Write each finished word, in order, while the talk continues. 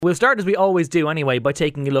We'll start as we always do anyway by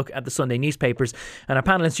taking a look at the Sunday newspapers, and our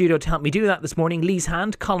panel in studio to help me do that this morning, Lise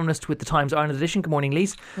Hand, columnist with the Times Ireland edition. Good morning,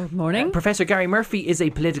 Lise. Good morning. Professor Gary Murphy is a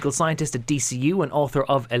political scientist at DCU and author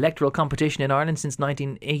of Electoral Competition in Ireland since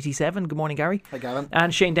 1987. Good morning, Gary. Hi, Gavin.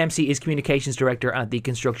 And Shane Dempsey is communications director at the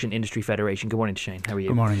Construction Industry Federation. Good morning to Shane. How are you?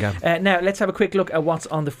 Good morning, Gavin. Now let's have a quick look at what's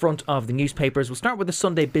on the front of the newspapers. We'll start with the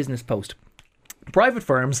Sunday Business Post. Private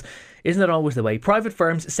firms, isn't it always the way? Private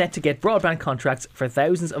firms set to get broadband contracts for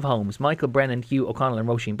thousands of homes. Michael Brennan, Hugh O'Connell and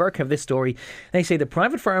Roisin Burke have this story. They say that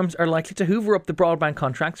private firms are likely to hoover up the broadband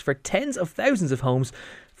contracts for tens of thousands of homes,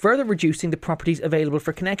 further reducing the properties available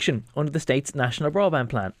for connection under the state's national broadband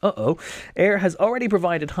plan. Eir has already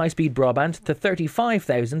provided high-speed broadband to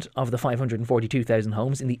 35,000 of the 542,000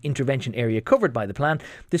 homes in the intervention area covered by the plan.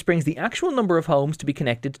 This brings the actual number of homes to be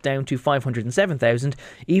connected down to 507,000,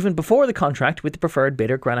 even before the contract with the preferred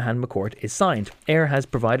bidder, Granahan McCourt, is signed. Eir has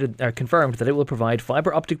confirmed that it will provide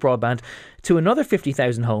fibre optic broadband to another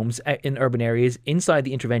 50,000 homes in urban areas inside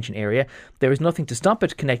the intervention area. There is nothing to stop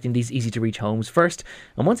it connecting these easy-to-reach homes first,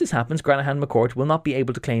 and once this happens, Granahan McCourt will not be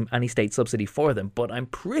able to claim any state subsidy for them. But I'm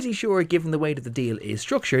pretty sure, given the way that the deal is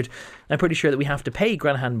structured, I'm pretty sure that we have to pay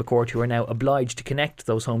Granahan McCourt, who are now obliged to connect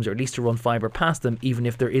those homes, or at least to run fibre past them, even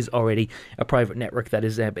if there is already a private network that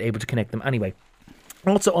is able to connect them anyway.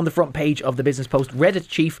 Also on the front page of the Business Post, Reddit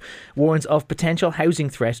chief warns of potential housing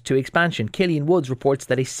threat to expansion. Killian Woods reports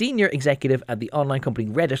that a senior executive at the online company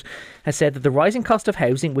Reddit has said that the rising cost of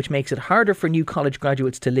housing, which makes it harder for new college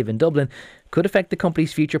graduates to live in Dublin, could affect the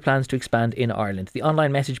company's future plans to expand in Ireland. The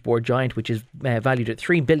online message board giant, which is valued at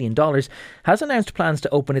 $3 billion, has announced plans to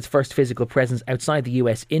open its first physical presence outside the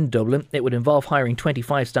US in Dublin. It would involve hiring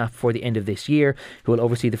 25 staff before the end of this year, who will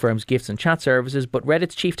oversee the firm's gifts and chat services. But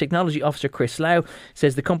Reddit's chief technology officer, Chris Slough,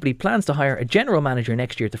 says the company plans to hire a general manager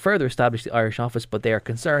next year to further establish the Irish office, but they are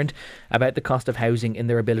concerned about the cost of housing in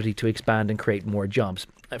their ability to expand and create more jobs.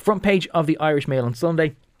 Front page of the Irish Mail on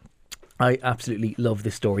Sunday. I absolutely love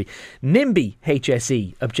this story. NIMBY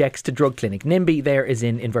HSE objects to drug clinic. NIMBY there is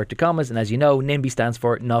in inverted commas, and as you know, NIMBY stands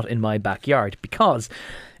for not in my backyard, because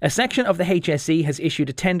a section of the HSE has issued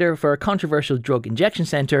a tender for a controversial drug injection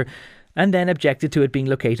centre and then objected to it being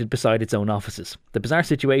located beside its own offices. The bizarre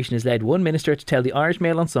situation has led one minister to tell the Irish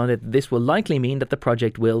Mail on Sunday that this will likely mean that the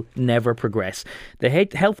project will never progress. The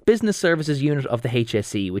Health Business Services unit of the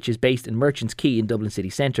HSE, which is based in Merchants Quay in Dublin city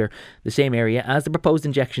centre, the same area as the proposed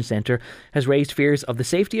injection centre, has raised fears of the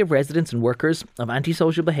safety of residents and workers, of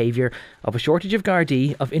antisocial behaviour, of a shortage of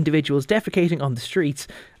Gardaí, of individuals defecating on the streets,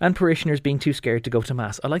 and parishioners being too scared to go to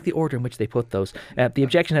Mass. I like the order in which they put those. The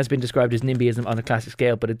objection has been described as NIMBYism on a classic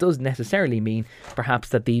scale, but it does necessarily mean perhaps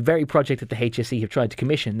that the very project that the HSE have tried to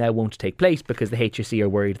commission now won't take place, because the HSE are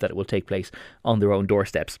worried that it will take place on their own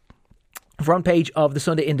doorsteps. Front page of the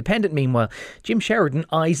Sunday Independent, meanwhile, Jim Sheridan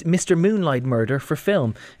eyes Mr Moonlight murder for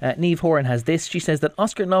film. Niamh Horan has this. She says that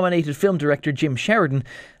Oscar-nominated film director Jim Sheridan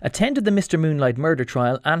attended the Mr Moonlight murder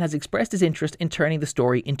trial and has expressed his interest in turning the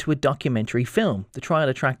story into a documentary film. The trial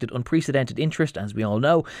attracted unprecedented interest, as we all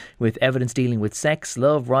know, with evidence dealing with sex,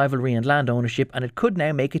 love, rivalry and land ownership, and it could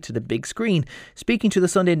now make it to the big screen. Speaking to the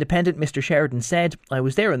Sunday Independent, Mr Sheridan said, "I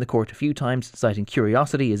was there in the court a few times, citing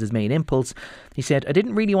curiosity as his main impulse. He said, I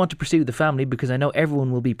didn't really want to pursue the family because I know everyone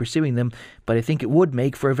will be pursuing them, but I think it would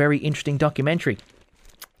make for a very interesting documentary."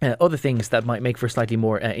 Other things that might make for slightly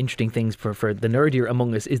more interesting things for the nerdier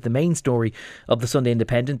among us is the main story of the Sunday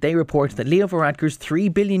Independent. They report that Leo Varadkar's €3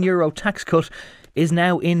 billion tax cut is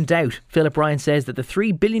now in doubt. Philip Ryan says that the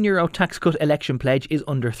 €3 billion tax cut election pledge is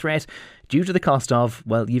under threat due to the cost of,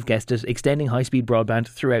 well, you've guessed it, extending high-speed broadband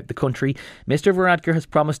throughout the country. Mr Varadkar has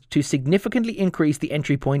promised to significantly increase the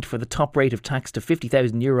entry point for the top rate of tax to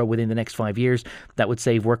 €50,000 within the next 5 years. That would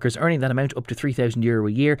save workers earning that amount up to €3,000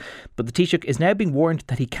 a year. But the Taoiseach is now being warned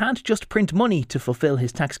that he can't just print money to fulfil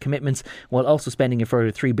his tax commitments while also spending a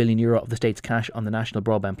further €3 billion of the state's cash on the national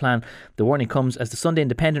broadband plan. The warning comes as the Sunday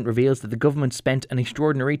Independent reveals that the government spent an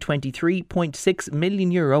extraordinary €23.6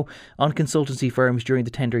 million on consultancy firms during the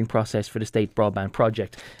tendering process for the state broadband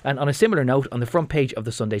project. And on a similar note, on the front page of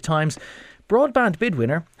the Sunday Times, broadband bid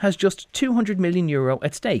winner has just €200 million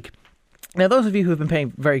at stake. Now, those of you who have been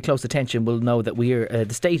paying very close attention will know that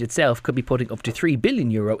the state itself could be putting up to €3 billion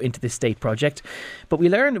into this state project. But we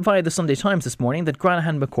learned via the Sunday Times this morning that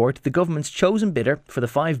Granahan McCourt, the government's chosen bidder for the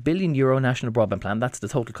 €5 billion national broadband plan, that's the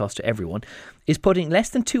total cost to everyone, is putting less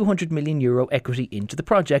than €200 million equity into the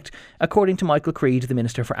project, according to Michael Creed, the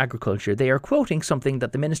Minister for Agriculture. They are quoting something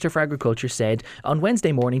that the Minister for Agriculture said on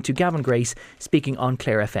Wednesday morning to Gavan Grace, speaking on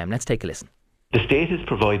Clare FM. Let's take a listen. The state is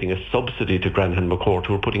providing a subsidy to Granhan McCourt,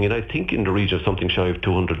 who are putting in, I think, in the region of something shy of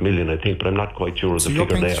 200 million, I think, but I'm not quite sure of the figure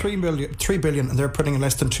there. So you're paying 3 billion and they're putting in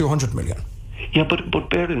less than 200 million. Yeah, but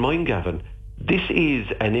bear in mind, Gavin, this is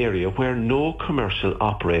an area where no commercial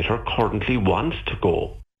operator currently wants to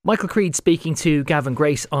go. Michael Creed speaking to Gavin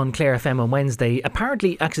Grace on Clare FM on Wednesday,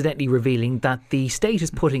 apparently accidentally revealing that the state is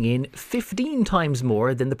putting in 15 times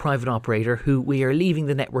more than the private operator who we are leaving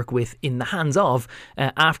the network with in the hands of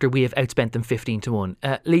after we have outspent them 15 to 1.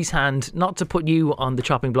 Lise Hand, not to put you on the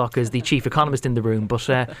chopping block as the chief economist in the room, but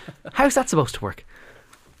how's that supposed to work?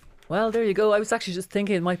 Well, there you go. I was actually just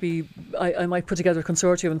thinking it might be I might put together a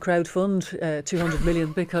consortium and crowdfund 200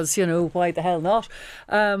 million because, why the hell not?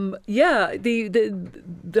 The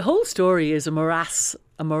whole story is a morass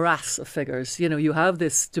of figures. You have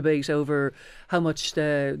this debate over how much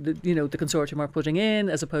the consortium are putting in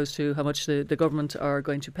as opposed to how much the government are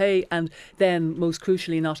going to pay, and then most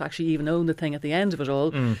crucially not actually even own the thing at the end of it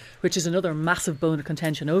all, which is another massive bone of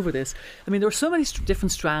contention over this. I mean, there are so many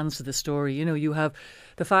different strands to this story. You have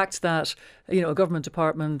the fact that a government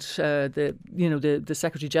department, the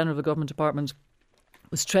Secretary General of a government department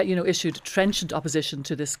was issued trenchant opposition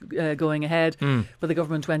to this going ahead, but the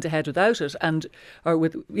government went ahead without it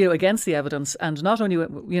against the evidence, and not only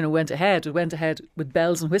went ahead with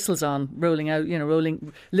bells and whistles on, rolling out,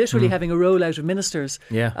 literally having a rollout of ministers.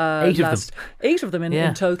 Eight of them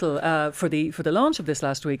in total for the launch of this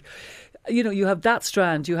last week. You have that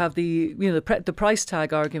strand. You have the price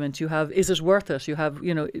tag argument. You have, is it worth it? You have,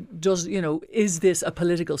 is this a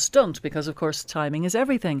political stunt? Because of course timing is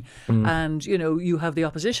everything. And you have the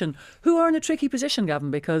opposition who are in a tricky position, Gavin,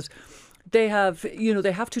 because they have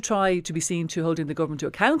to try to be seen to holding the government to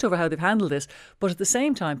account over how they've handled this, but at the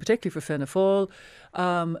same time, particularly for Fianna Fáil,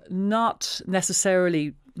 not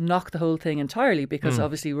necessarily knock the whole thing entirely, because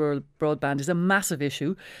obviously rural broadband is a massive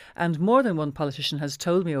issue, and more than one politician has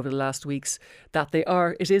told me over the last weeks that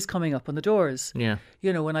it is coming up on the doors.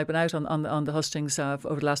 When I've been out on the hustings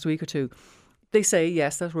over the last week or two, they say,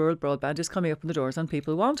 yes, that rural broadband is coming up on the doors and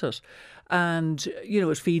people want it. And,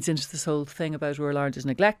 it feeds into this whole thing about rural Ireland is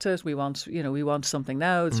neglected. We want something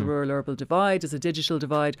now. It's a rural-urban divide. It's a digital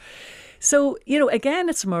divide. So, again,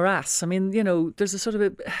 it's a morass. I mean, there's a sort of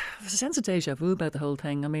a sense of deja vu about the whole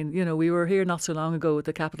thing. I mean, we were here not so long ago with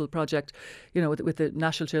the capital project, with the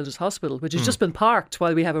National Children's Hospital, which has just been parked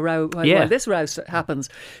while we have a row, while this row happens.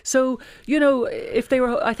 So, if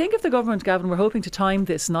the government, Gavin, were hoping to time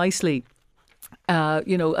this nicely,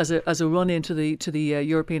 as a run into the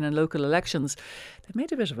European and local elections, they've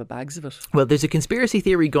made a bit of a bags of it. Well, there's a conspiracy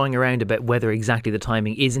theory going around about whether exactly the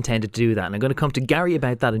timing is intended to do that, and I'm going to come to Gary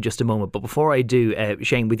about that in just a moment. But before I do,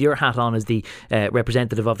 Shane, with your hat on as the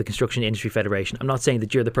representative of the Construction Industry Federation, I'm not saying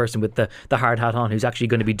that you're the person with the hard hat on who's actually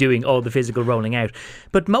going to be doing all the physical rolling out,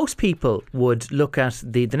 but most people would look at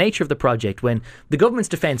the nature of the project when the government's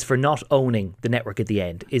defence for not owning the network at the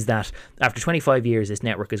end is that after 25 years this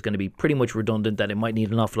network is going to be pretty much redundant, that it might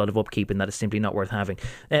need an awful lot of upkeep, and that it's simply not worth having.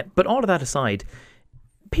 But all of that aside,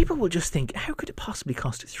 people will just think, how could it possibly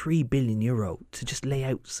cost €3 billion to just lay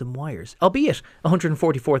out some wires? Albeit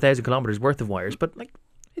 144,000 kilometres worth of wires, but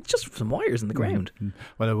it's just some wires in the ground.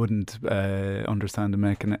 Well, I wouldn't understand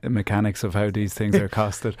the mechanics of how these things are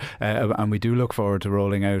costed. And we do look forward to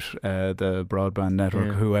rolling out the broadband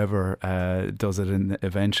network, whoever does it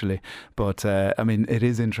eventually. But, it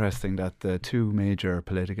is interesting that the two major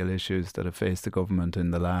political issues that have faced the government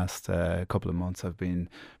in the last couple of months have been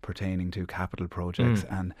pertaining to capital projects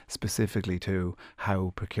and specifically to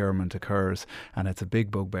how procurement occurs. And it's a big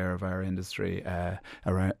bugbear of our industry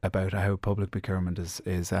about how public procurement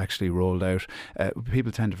is actually rolled out.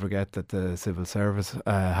 People tend to forget that the civil service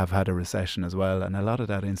have had a recession as well, and a lot of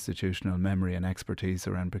that institutional memory and expertise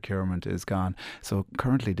around procurement is gone. So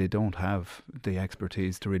currently they don't have the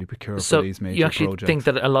expertise to really procure for these major projects. So you actually think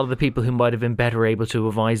that a lot of the people who might have been better able to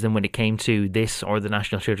advise them when it came to this or the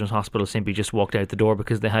National Children's Hospital simply just walked out the door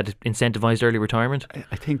because they had incentivised early retirement?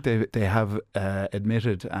 I think they have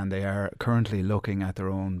admitted, and they are currently looking at their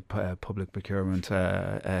own public procurement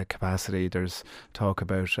capacity. There's talk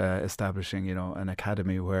about establishing, an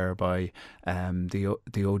academy whereby the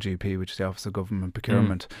OGP, which is the Office of Government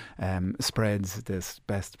Procurement, spreads this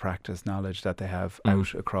best practice knowledge that they have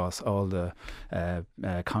out across all the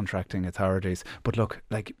contracting authorities. But look,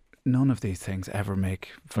 none of these things ever make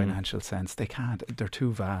financial sense. They can't. They're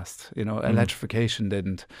too vast. Electrification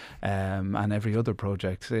didn't, and every other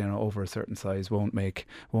project, over a certain size won't make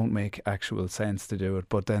actual sense to do it.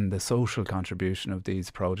 But then the social contribution of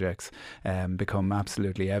these projects become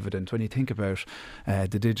absolutely evident when you think about the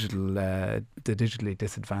digitally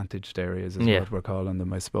disadvantaged areas is what we're calling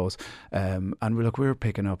them, I suppose. And we're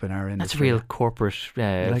picking up in our industry. That's a real corporate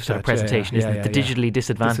sort of presentation, isn't it? The digitally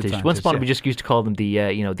disadvantaged. Once upon we just used to call them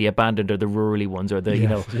the abandoned or the rurally ones, or the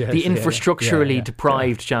the infrastructurally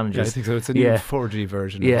deprived challenges. Yeah, I think so. It's a new 4G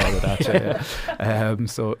version of all of that.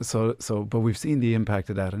 But we've seen the impact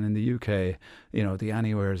of that, and in the UK, the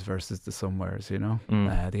anywheres versus the somewheres.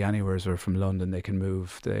 The anywheres are from London; they can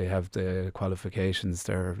move, they have the qualifications,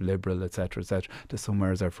 they're liberal, etc., etc. The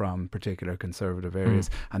somewheres are from particular conservative areas,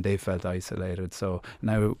 and they felt isolated. So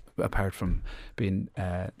now, apart from being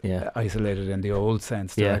isolated in the old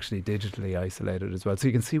sense, they're actually digitally isolated as well. So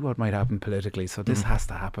you can see what might happen politically. So this has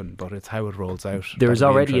to happen, but it's how it rolls out. There is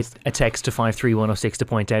already a text to 53106 to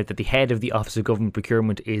point out that the head of the Office of Government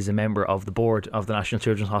Procurement is a member of the board of the National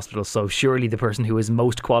Children's Hospital. So surely the person who is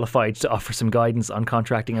most qualified to offer some guidance on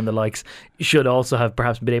contracting and the likes should also have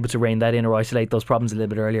perhaps been able to rein that in or isolate those problems a little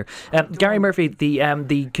bit earlier. Gary Murphy, the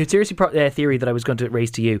conspiracy theory that I was going to raise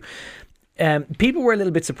to you. People were a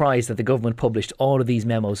little bit surprised that the government published all of these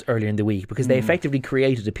memos earlier in the week, because they effectively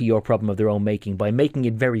created a PR problem of their own making by making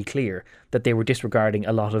it very clear that they were disregarding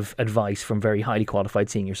a lot of advice from very highly qualified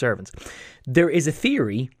senior servants. There is a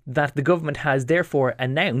theory that the government has therefore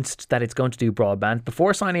announced that it's going to do broadband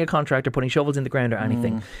before signing a contract or putting shovels in the ground or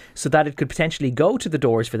anything, so that it could potentially go to the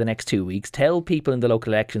doors for the next 2 weeks, tell people in the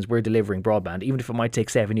local elections we're delivering broadband, even if it might take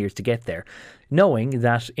 7 years to get there, knowing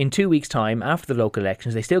that in 2 weeks' time, after the local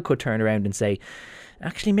elections, they still could turn around and say,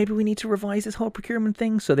 actually, maybe we need to revise this whole procurement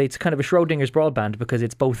thing. So it's kind of a Schrodinger's broadband, because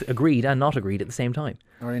it's both agreed and not agreed at the same time.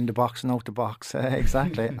 Or in the box and out the box.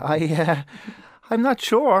 Exactly. I'm not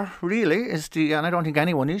sure, really, and I don't think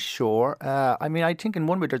anyone is sure. I think in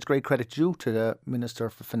one way there's great credit due to the Minister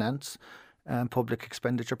for Finance and Public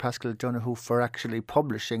Expenditure, Paschal Donohoe, for actually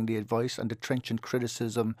publishing the advice and the trenchant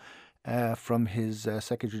criticism from his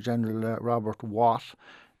Secretary General, Robert Watt.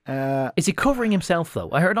 Is he covering himself,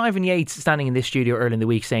 though? I heard Ivan Yates standing in this studio early in the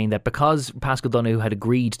week saying that because Paschal Donohoe had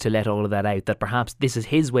agreed to let all of that out, that perhaps this is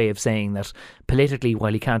his way of saying that politically,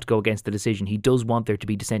 while he can't go against the decision, he does want there to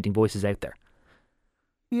be dissenting voices out there.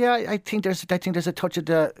 Yeah, I think there's a touch of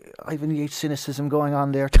the Ivan Yates cynicism going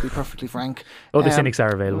on there, to be perfectly frank. The cynics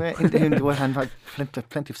are available. And I've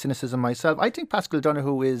plenty of cynicism myself. I think Paschal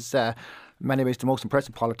Donohoe is in many ways the most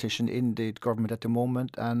impressive politician in the government at the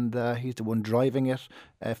moment, and he's the one driving it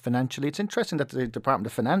financially. It's interesting that the Department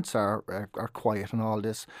of Finance are quiet on all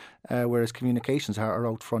this, whereas communications are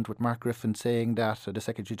out front, with Mark Griffin saying that, the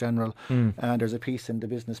Secretary General. There's a piece in the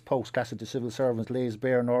Business Post, Classic to Civil Servants, lays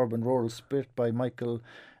bare an urban rural spirit, by Michael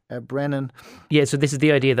Brennan. Yeah, so this is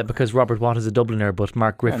the idea that because Robert Watt is a Dubliner, but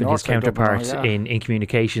Mark Griffin, his counterpart in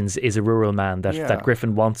communications, is a rural man, that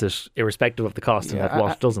Griffin wants it irrespective of the cost, and that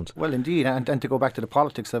Watt doesn't. Well, indeed, and to go back to the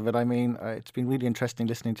politics of it, it's been really interesting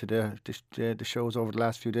listening to the shows over the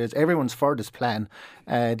last few days. Everyone's for this plan.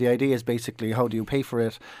 The idea is basically, how do you pay for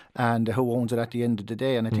it, and who owns it at the end of the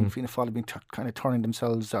day? And I think Fianna Fáil have been kind of tying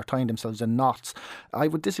themselves in knots. I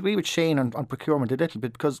would disagree with Shane on procurement a little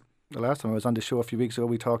bit, because the last time I was on the show a few weeks ago,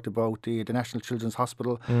 we talked about the National Children's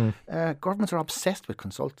Hospital. Governments are obsessed with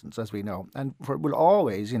consultants, as we know, and will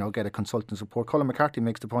always, get a consultant's report. Colin McCarthy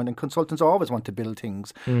makes the point, and consultants always want to build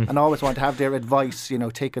things and always want to have their advice,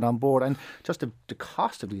 taken on board. And just the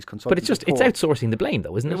cost of these consultants. But it's outsourcing the blame,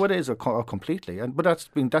 though, isn't it? Well, it is completely. But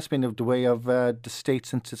that's been the way of the state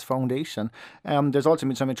since its foundation. There's also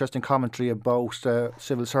been some interesting commentary about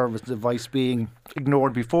civil service advice being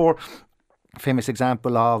ignored before. Famous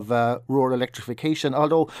example of rural electrification,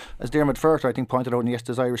 although, as Dermot Firth, I think, pointed out in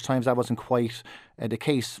yesterday's Irish Times, that wasn't quite the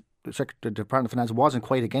case. The Department of Finance wasn't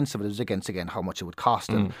quite against it, but it was against, again, how much it would cost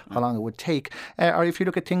and how long it would take. Or if you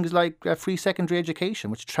look at things like free secondary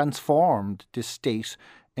education, which transformed this state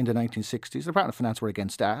in the 1960s, the Department of Finance were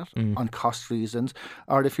against that on cost reasons.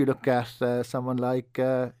 Or if you look at someone like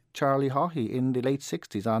Charlie Haughey in the late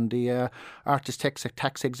 60s on the artist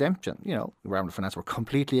tax exemption. The Department of Finance were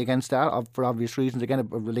completely against that for obvious reasons, again,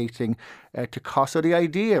 relating to cost. So the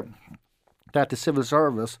idea that the civil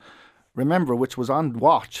service, remember, which was on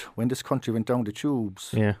watch when this country went down the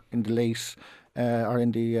tubes in the late or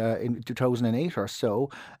in 2008 or so.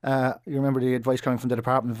 You remember the advice coming from the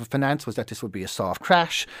Department of Finance was that this would be a soft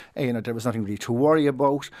crash. There was nothing really to worry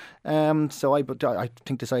about. So I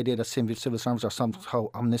think this idea that civil servants are somehow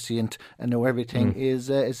omniscient and know everything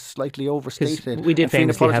is slightly overstated. We did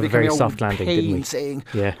famously have a very soft landing, didn't we? Saying,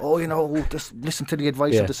 just listen to the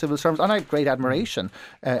advice of the civil servants. And I have great admiration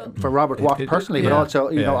for Robert Watt personally, but also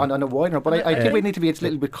on a wider. But I think we need to be a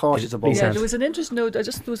little bit cautious about that. There was an interesting note. There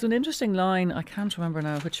was an interesting line. I can't remember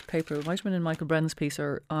now which paper. It might have been in Michael Brennan's piece,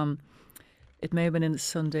 or it may have been in the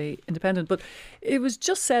Sunday Independent. But it was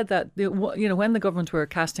just said that when the government were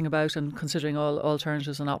casting about and considering all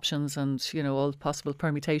alternatives and options and all possible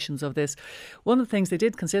permutations of this, one of the things they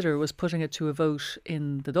did consider was putting it to a vote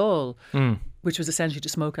in the Dáil. Which was essentially to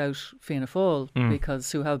smoke out Fianna Fáil,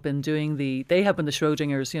 because they have been the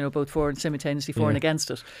Schrodingers, both for and simultaneously for and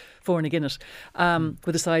against it,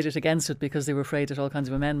 but decided against it because they were afraid that all kinds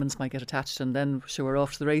of amendments might get attached, and then we're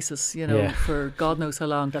off to the races, for God knows how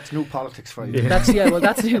long. That's new politics for you.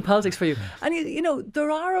 That's new politics for you. And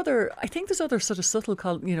I think there's other sort of subtle,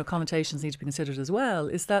 connotations need to be considered as well.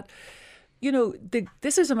 Is that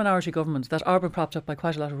this is a minority government that are being propped up by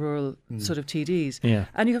quite a lot of rural sort of TDs. Yeah.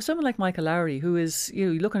 And you have someone like Michael Lowry, who is,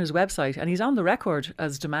 you look on his website and he's on the record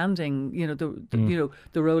as demanding, the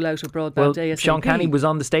rollout of broadband ASAP. Sean Canny was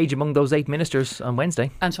on the stage among those 8 ministers on Wednesday.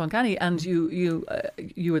 And Sean Canny, and you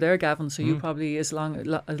were there, Gavin, so you probably, as long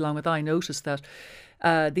with I, noticed that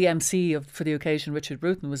the MC for the occasion, Richard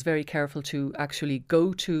Bruton, was very careful to actually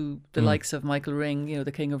go to the likes of Michael Ring,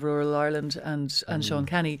 the King of Rural Ireland, and Sean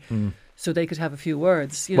Canny, so they could have a few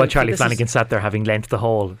words. While Charlie Flanagan sat there having lent the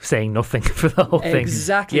hall, saying nothing for the whole thing.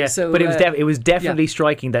 Exactly. Yeah. So, but it was definitely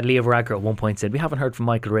striking that Leo Varadkar at one point said, "We haven't heard from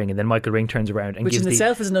Michael Ring," and then Michael Ring turns around and which gives in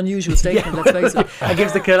itself is an unusual statement. Let's face it, and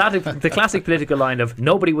gives the classic political line of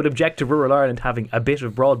 "Nobody would object to rural Ireland having a bit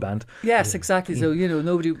of broadband." Yes, exactly. So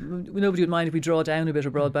nobody would mind if we draw down a bit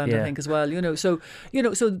of broadband. I think as well. So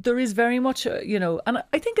there is very much and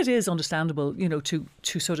I think it is understandable.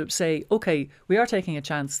 To sort of say, okay, we are taking a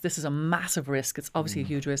chance. This is a massive risk. It's obviously a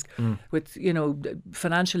huge risk with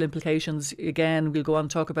financial implications. Again, we'll go on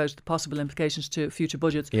and talk about the possible implications to future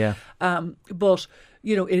budgets. Yeah. But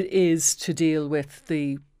it is to deal with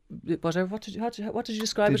the whatever. What did you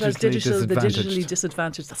describe it as? Digitally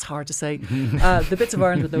disadvantaged. That's hard to say. The bits of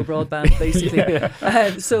Ireland with no broadband, basically.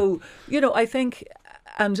 I think.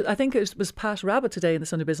 And I think it was Pat Rabbit today in the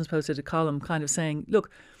Sunday Business Post did a column kind of saying,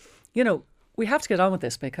 look, we have to get on with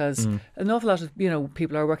this because an awful lot of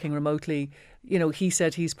people are working remotely. He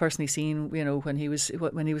said he's personally seen when he was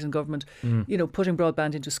in government, putting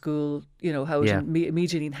broadband into school, how it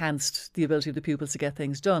immediately enhanced the ability of the pupils to get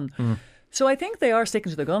things done. So I think they are sticking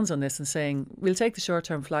to their guns on this and saying we'll take the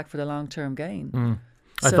short-term flak for the long-term gain.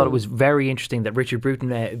 I thought it was very interesting that Richard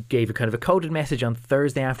Bruton gave a kind of a coded message on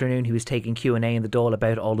Thursday afternoon. He was taking Q&A in the Dáil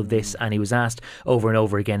about all of this, and he was asked over and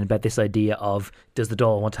over again about this idea of, does the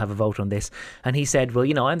Dáil want to have a vote on this? And he said, well,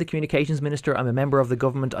 I'm the communications minister, I'm a member of the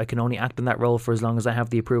government, I can only act in that role for as long as I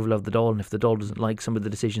have the approval of the Dáil, and if the Dáil doesn't like some of the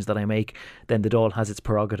decisions that I make, then the Dáil has its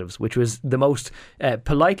prerogatives, which was the most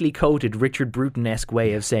politely coded Richard Bruton-esque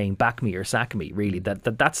way of saying back me or sack me, really.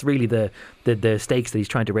 That's really the stakes that he's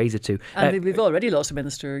trying to raise it to. And we've already lost a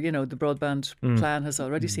minister. The broadband plan has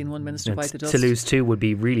already seen one minister bite the dust. To lose 2 would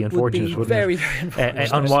be really unfortunate, wouldn't very, it? Very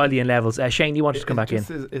unfortunate. On Wildian levels. Shane, you wanted to come back in.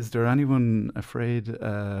 Is there anyone afraid,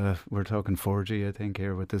 we're talking 4G I think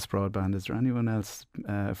here with this broadband, is there anyone else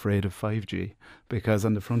afraid of 5G? Because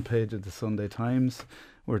on the front page of the Sunday Times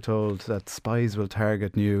we're told that spies will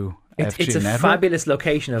target new It's a network. Fabulous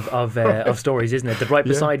location of stories, isn't it? That right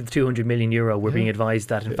beside the €200 million, we're being advised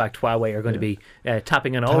that in fact Huawei are going to be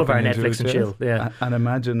tapping on all of our Netflix and chill. Yeah. And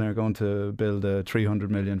imagine they're going to build a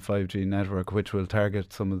 300 million 5G network, which will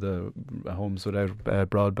target some of the homes without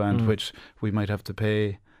broadband, which we might have to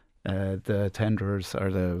pay the tenderers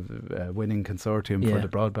or the winning consortium for the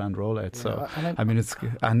broadband rollout. So I mean,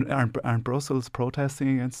 aren't Brussels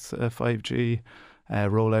protesting against 5G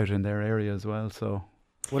rollout in their area as well? So.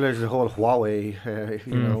 Well, there's the whole Huawei,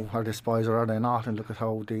 are they spies or are they not? And look at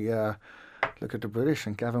how look at the British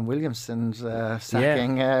and Gavin Williamson's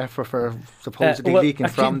sacking for supposedly leaking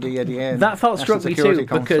from the end. That thought struck me too,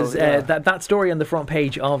 because that story on the front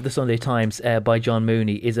page of the Sunday Times by John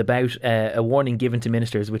Mooney is about a warning given to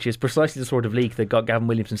ministers, which is precisely the sort of leak that got Gavin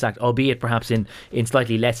Williamson sacked, albeit perhaps in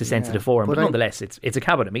slightly less a sensitive form. But nonetheless, it's a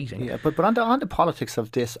cabinet meeting. Yeah, but on the politics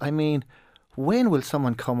of this, I mean, when will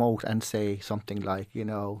someone come out and say something like,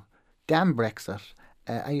 damn Brexit,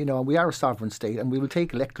 And we are a sovereign state, and we will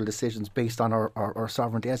take electoral decisions based on our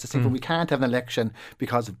sovereignty. As I say, but we can't have an election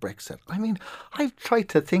because of Brexit. I mean, I've tried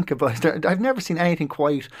to think about it. I've never seen anything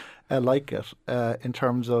quite like it in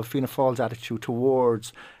terms of Fianna Fáil's attitude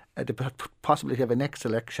towards the possibility of a next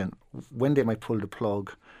election, when they might pull the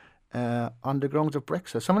plug. On the grounds of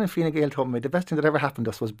Brexit. Someone in Fine Gael told me the best thing that ever happened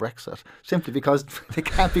to us was Brexit, simply because they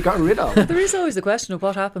can't be got rid of. There is always the question of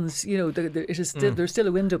what happens. There's still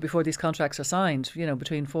a window before these contracts are signed.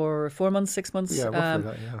 Between 4 months, 6 months. Yeah, roughly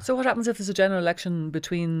that, yeah. So what happens if there's a general election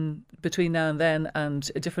between now and then, and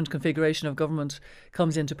a different configuration of government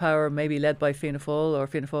comes into power, maybe led by Fianna Fáil, or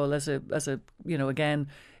Fianna Fáil as a again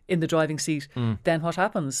in the driving seat? Then what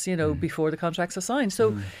happens? Before the contracts are signed.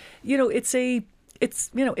 So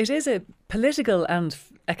it is a political and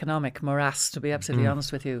economic morass, to be absolutely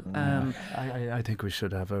honest with you. I think we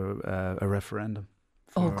should have a referendum.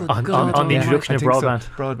 Good on the introduction of broadband.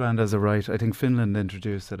 Broadband as a right. I think Finland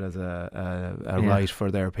introduced it as a right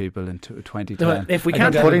for their people in 2010. If we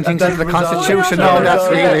can't putting things into the constitution,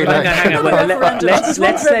 that's really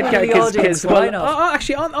let's let Gary.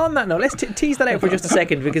 Actually, on that note, let's tease that out for just a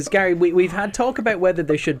second, because Gary, we've had talk about whether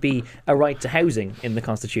there should be a right to housing in the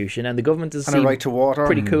constitution, and the government has and a right to water.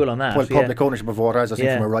 Pretty cool on that. Well, public ownership of water, as I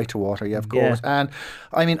think, from a right to water, of course. And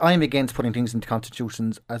I mean, I'm against putting things into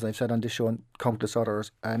constitutions, as I've said on this show and countless others.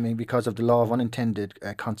 I mean, because of the law of unintended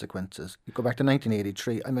consequences. You go back to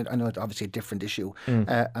 1983. I mean, I know it's obviously a different issue.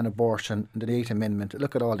 An abortion, the 8th Amendment.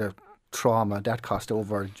 Look at all the trauma that cost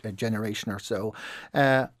over a generation or so.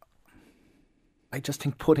 I just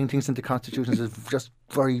think putting things into constitutions is just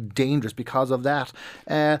very dangerous because of that.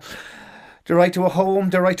 The right to a home,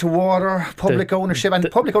 the right to water, public ownership, and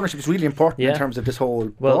public ownership is really important in terms of this whole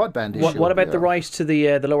broadband issue. What about the right to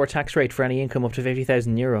the lower tax rate for any income up to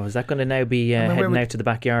 €50,000? Is that going to now be heading out to the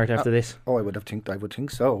backyard after this? Oh, I would think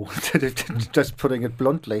so. Just putting it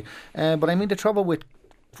bluntly. But I mean, the trouble with,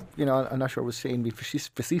 I'm not sure I was saying me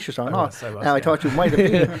facetious or not. I thought you might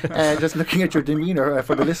have been, just looking at your demeanour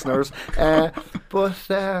for the listeners. But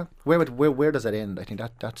where does it end? I think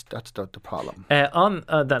that's the problem. On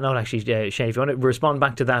that note, actually, Shane, if you want to respond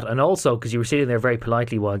back to that, and also because you were sitting there very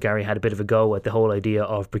politely while Gary had a bit of a go at the whole idea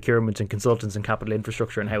of procurement and consultants and capital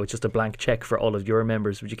infrastructure and how it's just a blank cheque for all of your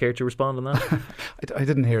members. Would you care to respond on that? I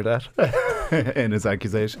didn't hear that in his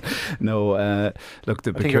accusation. No, look,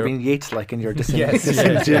 I think you're being Yeats-like in your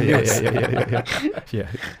dissent. Yeah.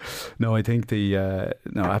 No, I think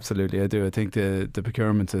no, absolutely, I do. I think the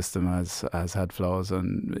procurement system has had flaws,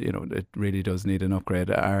 and it really does need an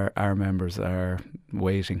upgrade. Our members are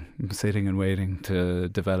sitting and waiting to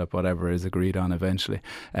develop whatever is agreed on eventually.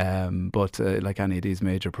 But like any of these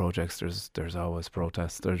major projects, there's always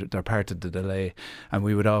protests. They're part of the delay, and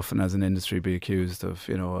we would often, as an industry, be accused of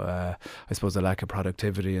I suppose a lack of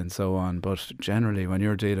productivity and so on. But generally, when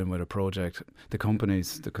you're dealing with a project, the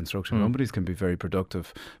construction companies can be very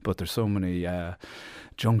productive, but there's so many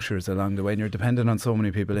junctures along the way, and you're dependent on so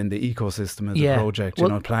many people in the ecosystem of the project,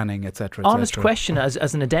 planning, etc. Honest question,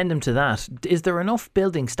 as an addendum to that, is there enough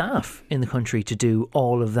building staff in the country to do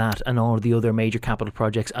all of that and all of the other major capital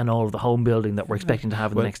projects and all of the home building that we're expecting to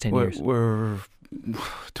have in the next 10 years?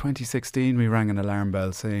 2016 we rang an alarm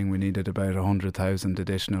bell saying we needed about 100,000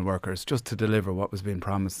 additional workers just to deliver what was being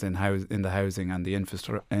promised in the housing and the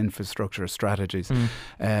infrastructure strategies.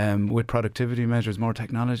 With productivity measures, more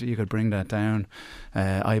technology, you could bring that down.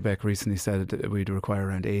 IBEC recently said that we'd require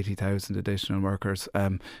around 80,000 additional workers.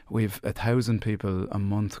 We've 1,000 people a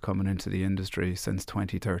month coming into the industry since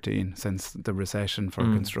 2013, since the recession for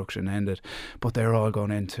construction ended, but they're all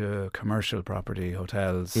going into commercial property,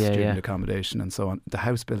 hotels, student accommodation and so on. The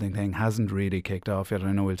house building thing hasn't really kicked off yet.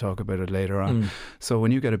 I know we'll talk about it later on. So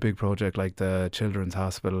when you get a big project like the Children's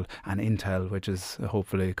Hospital and Intel, which is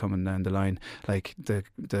hopefully coming down the line, like the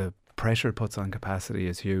pressure it puts on capacity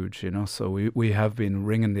is huge, so we have been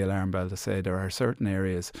ringing the alarm bell to say there are certain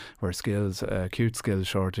areas where acute skills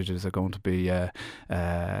shortages are going to be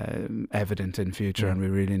evident in future, and we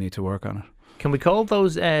really need to work on it. Can we call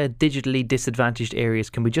those digitally disadvantaged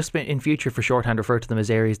areas, can we just in future for shorthand refer to them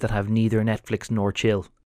as areas that have neither Netflix nor chill?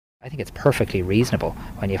 I think it's perfectly reasonable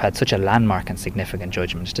when you've had such a landmark and significant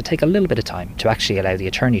judgment to take a little bit of time to actually allow the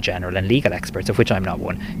Attorney General and legal experts, of which I'm not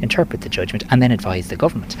one, interpret the judgment and then advise the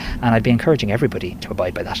government. And I'd be encouraging everybody to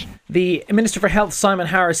abide by that. The Minister for Health, Simon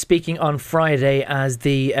Harris, speaking on Friday as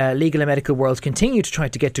the legal and medical worlds continue to try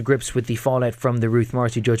to get to grips with the fallout from the Ruth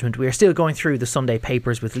Morrissey judgment. We are still going through the Sunday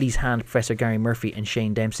papers with Lise Hand, Professor Gary Murphy and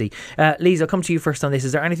Shane Dempsey. Lise, I'll come to you first on this.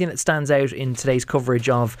 Is there anything that stands out in today's coverage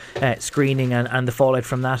of screening and the fallout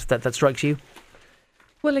from that strikes you?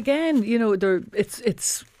 Well, again,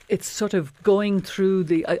 it's it's sort of going through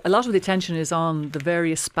a lot of the attention is on the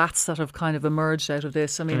various spats that have kind of emerged out of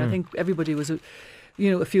this. I mean, I think everybody was,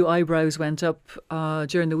 a few eyebrows went up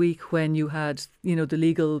during the week when you had, the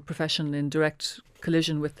legal profession in direct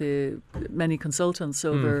collision with the many consultants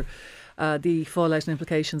over the fallout and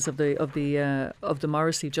implications of the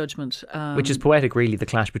Morrissey judgment, which is poetic, really, the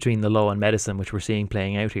clash between the law and medicine, which we're seeing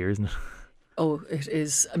playing out here, isn't it? Oh, it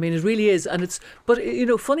is. I mean, it really is, and but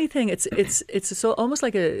funny thing, it's so almost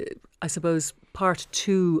like I suppose, part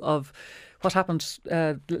 2 of what happened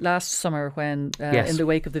last summer when in the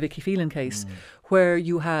wake of the Vicky Phelan case, where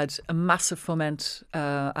you had a massive foment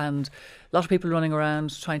and a lot of people running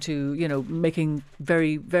around trying to, making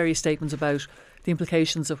various statements about the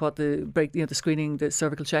implications of what the screening, the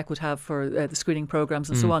cervical check would have for the screening programs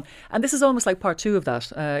and so on. And this is almost like part 2 of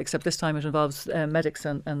that, except this time it involves medics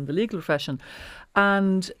and the legal profession.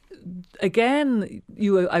 And again,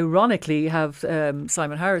 you ironically have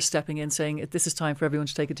Simon Harris stepping in saying this is time for everyone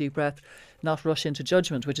to take a deep breath, not rush into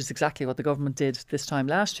judgment, which is exactly what the government did this time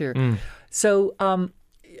last year. So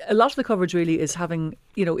a lot of the coverage really is having,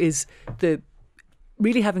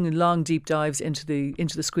 really having long, deep dives into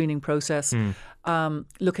the screening process,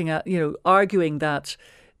 looking at, arguing that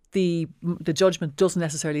the judgment doesn't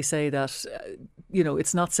necessarily say that,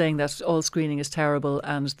 it's not saying that all screening is terrible,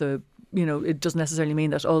 and it doesn't necessarily mean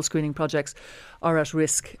that all screening projects are at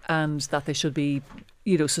risk and that they should be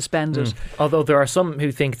suspended. Although there are some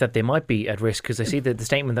who think that they might be at risk, because I see that the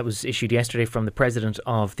statement that was issued yesterday from the president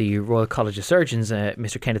of the Royal College of Surgeons,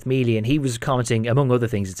 Mr. Kenneth Mealy, and he was commenting, among other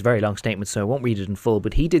things, it's a very long statement so I won't read it in full,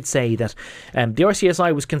 but he did say that the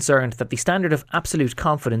RCSI was concerned that the standard of absolute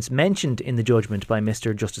confidence mentioned in the judgment by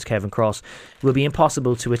Mr. Justice Kevin Cross will be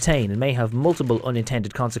impossible to attain and may have multiple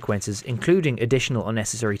unintended consequences, including additional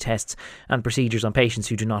unnecessary tests and procedures on patients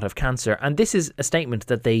who do not have cancer. And this is a statement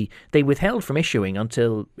that they withheld from issuing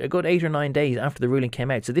until a good 8 or 9 days after the ruling came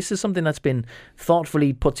out. So this is something that's been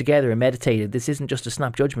thoughtfully put together and meditated. This isn't just a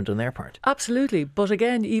snap judgment on their part. Absolutely. But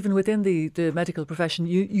again, even within the medical profession,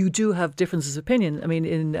 you do have differences of opinion. I mean,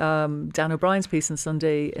 in Dan O'Brien's piece in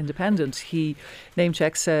Sunday Independent, he name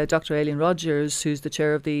checks Dr. Aileen Rogers, who's the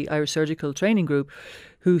chair of the Irish Surgical Training Group,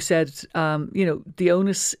 who said, the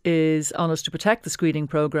onus is on us to protect the screening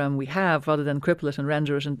programme we have rather than cripple it and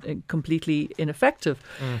render it completely ineffective.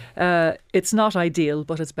 It's not ideal,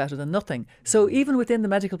 but it's better than nothing. So even within the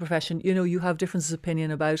medical profession, you have differences of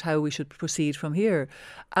opinion about how we should proceed from here.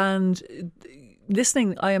 And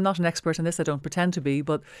listening, I am not an expert in this, I don't pretend to be,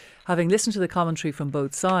 but having listened to the commentary from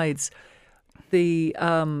both sides, the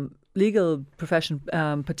legal profession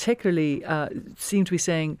particularly seem to be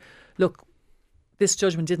saying, look, this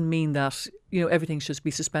judgment didn't mean that everything should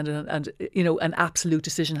be suspended and an absolute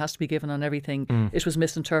decision has to be given on everything. It was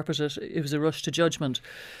misinterpreted. It was a rush to judgment.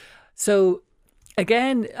 So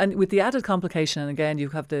again, and with the added complication, and again, you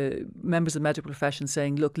have the members of the medical profession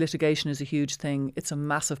saying, look, litigation is a huge thing. It's a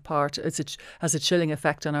massive part. It has a chilling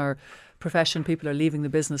effect on our profession. People are leaving the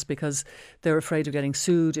business because they're afraid of getting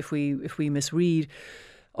sued if we misread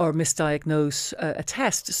or misdiagnose a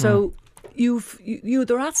test. So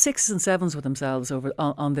they're at 6s and 7s with themselves over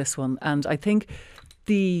on this one, and I think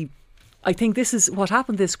this is what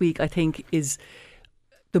happened this week. I think is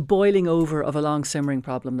the boiling over of a long simmering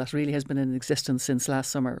problem that really has been in existence since last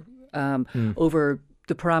summer over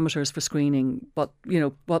the parameters for screening,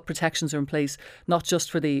 what protections are in place, not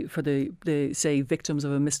just for the say victims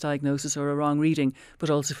of a misdiagnosis or a wrong reading, but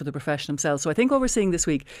also for the profession themselves. So I think what we're seeing this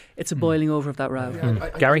week, it's a boiling over of that row.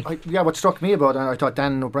 Gary? What struck me about it, and I thought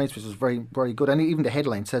Dan O'Brien's piece was very, very good, and even the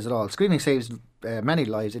headline says it all. Screening saves many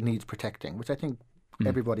lives, it needs protecting, which I think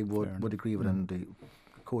everybody would agree with, and the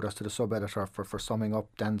kudos to the sub-editor for summing up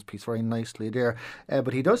Dan's piece very nicely there.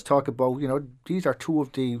 But he does talk about, these are two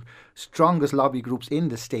of the strongest lobby groups in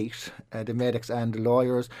the state, the medics and the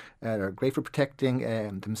lawyers. They're great for protecting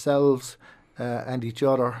themselves and each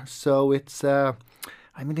other. So it's... it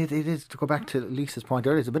is, to go back to Lisa's point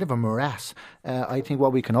earlier, it's a bit of a morass. I think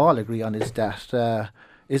what we can all agree on is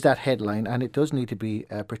that headline, and it does need to be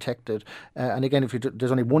protected. And again,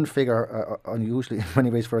 there's only one figure, unusually in many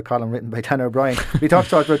ways for a column written by Dan O'Brien. He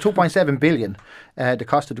talks about 2.7 billion. The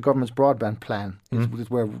cost of the government's broadband plan is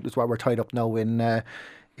what we're tied up now in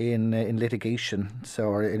litigation,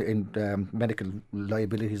 or in medical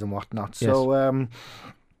liabilities and whatnot. Yes. So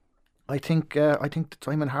I think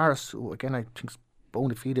Simon Harris, who again I think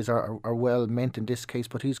bona fides are well meant in this case,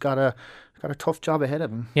 but he's got to got a tough job ahead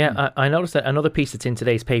of him. Yeah, I noticed that another piece that's in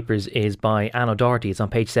today's papers is by Anne O'Doherty. It's on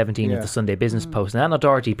page 17 of the Sunday Business Post. And Anne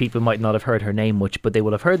O'Doherty, people might not have heard her name much, but they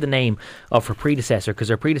will have heard the name of her predecessor, because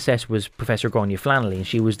her predecessor was Professor Gráinne Flannelly, and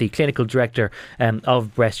she was the clinical director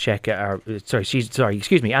of Breast Check. Anne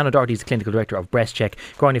O'Doherty is the clinical director of Breast Check.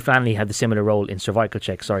 Gráinne Flannelly had the similar role in Cervical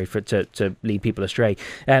Check. To lead people astray.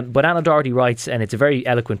 But Anne O'Doherty writes, and it's a very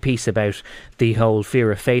eloquent piece about the whole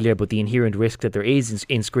fear of failure, but the inherent risk that there is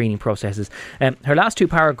in screening processes. Her last two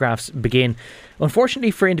paragraphs begin,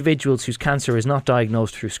 unfortunately for individuals whose cancer is not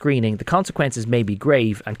diagnosed through screening, the consequences may be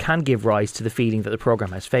grave and can give rise to the feeling that the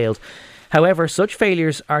programme has failed. However, such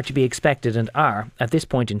failures are to be expected and are, at this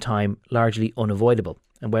point in time, largely unavoidable.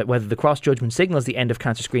 And whether the cross-judgment signals the end of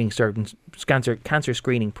cancer screening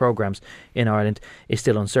programmes in Ireland is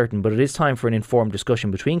still uncertain, but it is time for an informed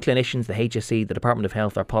discussion between clinicians, the HSE, the Department of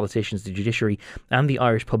Health, our politicians, the judiciary and the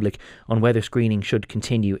Irish public on whether screening should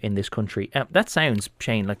continue in this country. That sounds,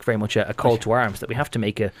 Shane, like very much a call to arms, that we have to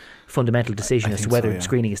make a fundamental decision as to whether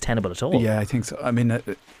screening is tenable at all. Yeah, I think so. I mean,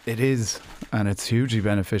 it is, and it's hugely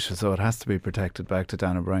beneficial, so it has to be protected. Back to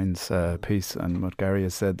Dan O'Brien's piece and what Gary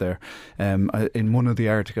has said there. In one of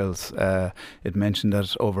the articles, it mentioned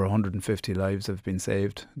that over 150 lives have been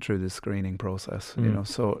saved through the screening process. You know,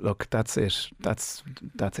 so look, that's it. That's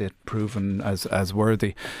it, proven as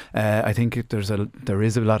worthy. I think there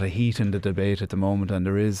is a lot of heat in the debate at the moment, and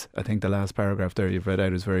there is. I think the last paragraph there you've read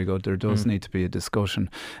out is very good. There does need to be a discussion.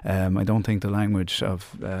 I don't think the language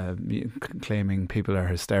of claiming people are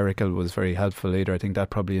hysterical was very helpful either. I think that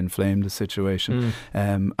probably inflamed the situation.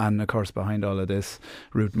 And of course, behind all of this,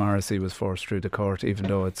 Ruth Morrissey was forced through the court, even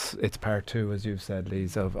though it's part two, as you've said,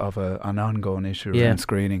 Lise, of an ongoing issue around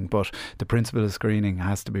screening. But the principle of screening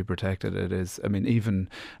has to be protected. It is. I mean, even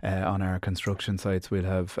on our construction sites, we'll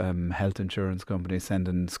have health insurance companies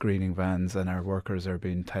sending screening vans, and our workers are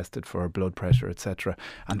being tested for blood pressure, etc.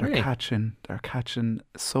 And they're catching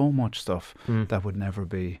so much stuff that would never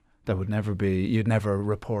be. You'd never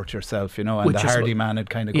report yourself, you know, and the hardy man would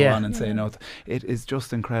kind of go on and say, no, it is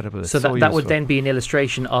just incredible. It's so that would then be an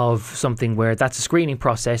illustration of something where that's a screening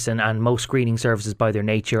process, and most screening services by their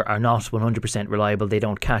nature are not 100% reliable. They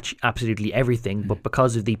don't catch absolutely everything, but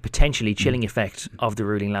because of the potentially chilling effect of the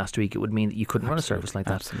ruling last week, it would mean that you couldn't run a service like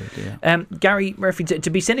that. Absolutely, yeah. Gary Murphy, to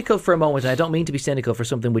be cynical for a moment, and I don't mean to be cynical for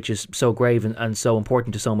something which is so grave and so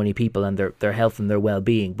important to so many people and their health and their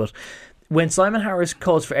well-being, but when Simon Harris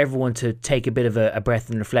calls for everyone to take a bit of a breath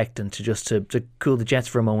and reflect and to cool the jets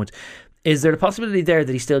for a moment, is there a possibility there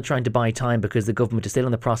that he's still trying to buy time because the government is still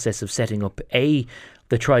in the process of setting up the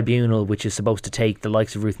tribunal which is supposed to take the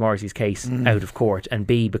likes of Ruth Morrissey's case out of court, and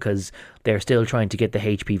B, because they're still trying to get the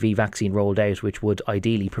HPV vaccine rolled out, which would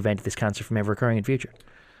ideally prevent this cancer from ever occurring in future?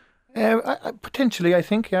 Potentially, I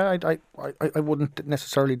think. Yeah, I wouldn't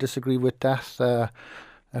necessarily disagree with that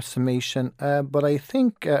summation, but I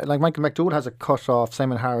think like Michael McDowell has a cut off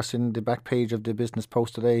Simon Harris in the back page of the Business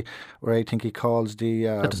Post today, where I think he calls the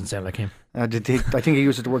that doesn't sound like him. I think he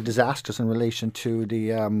uses the word disastrous in relation to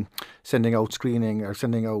the sending out screening or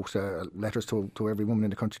sending out letters to every woman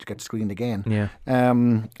in the country to get screened again. Yeah.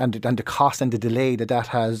 And the cost and the delay that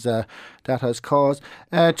has caused.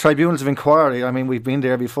 Tribunals of inquiry. I mean, we've been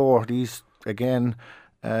there before. These again.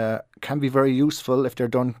 Can be very useful if they're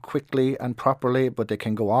done quickly and properly, but they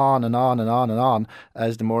can go on and on and on and on,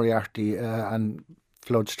 as the Moriarty and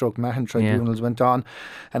Flood-Stroke Mahon tribunals went on,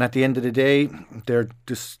 and at the end of the day, they're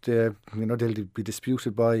just they'll be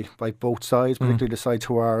disputed by both sides, particularly the sides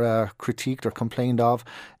who are critiqued or complained of.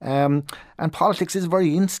 And politics is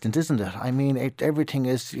very instant, isn't it? I mean, everything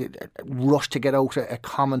is rushed to get out a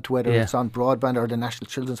comment, whether it's on broadband or the National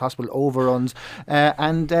Children's Hospital overruns.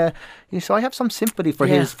 So I have some sympathy for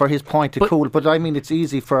his point to cool, but I mean, it's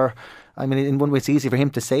easy for. I mean, in one way, it's easy for him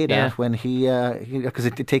to say that when because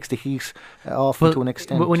it takes the heat off to an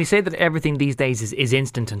extent. But when you say that everything these days is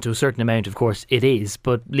instant, and to a certain amount, of course, it is.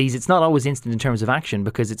 But Lise, it's not always instant in terms of action,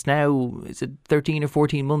 because it's now 13 or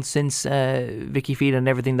 14 months since Vicky Phelan and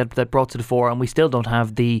everything that brought to the fore, and we still don't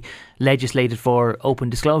have the legislated for open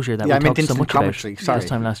disclosure that we talked so much about this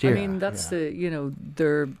time last year. I mean, that's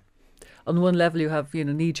they're. On one level, you have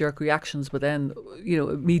knee-jerk reactions, but then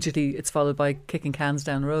immediately it's followed by kicking cans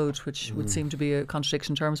down the road, which would seem to be a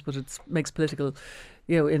contradiction in terms, but it makes political,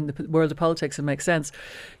 in the world of politics, it makes sense.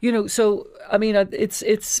 So I mean,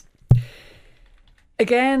 it's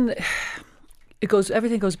again,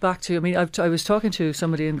 everything goes back to. I mean, I was talking to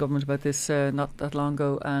somebody in government about this not that long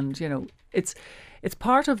ago, and it's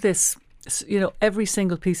part of this. Every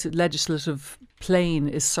single piece of legislative plane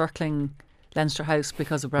is circling Leinster House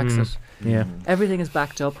because of Brexit. Everything is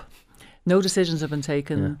backed up. No decisions have been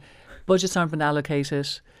taken. Budgets aren't been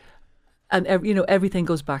allocated. And everything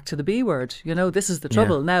goes back to the B word. This is the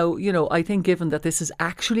trouble. Now, I think given that this is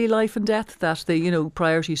actually life and death, that the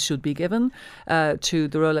priorities should be given to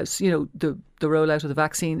the rollouts. The rollout of the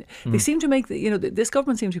vaccine. They seem to make this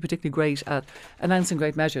government seems to be particularly great at announcing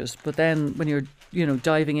great measures, but then when you're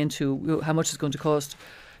diving into how much it's going to cost.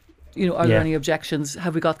 Are there any objections?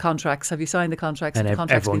 Have we got contracts? Have you signed the contracts? And have the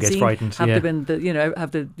contracts everyone been gets seen? frightened. Have they been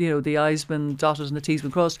have the I's been dotted and the T's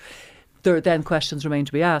been crossed? Then questions remain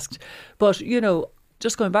to be asked. But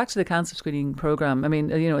just going back to the cancer screening programme, I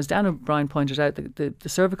mean, as Dan O'Brien pointed out, the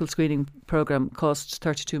cervical screening programme costs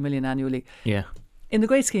 32 million annually. Yeah. In the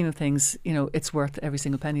great scheme of things, it's worth every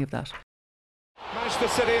single penny of that. Manchester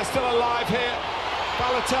City are still alive here.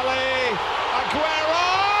 Balotelli, Aguero!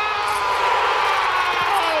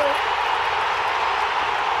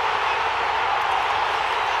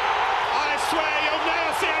 I swear you'll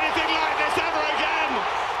never see anything like this ever again.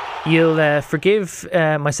 You'll forgive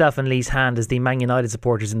myself and Lise Hand as the Man United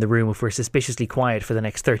supporters in the room if we're suspiciously quiet for the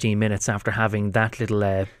next 13 minutes after having that little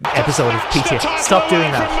episode of PTA. Stop doing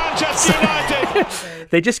that.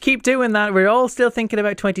 They just keep doing that. We're all still thinking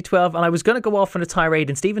about 2012, and I was going to go off on a tirade,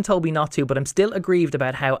 and Stephen told me not to, but I'm still aggrieved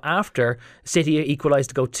about how after City equalised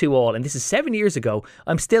to go 2-2, and this is 7 years ago,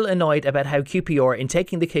 I'm still annoyed about how QPR, in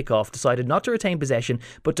taking the kick-off, decided not to retain possession,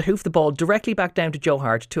 but to hoof the ball directly back down to Joe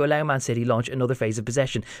Hart to allow Man City launch another phase of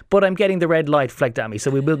possession. But I'm getting the red light flagged at me,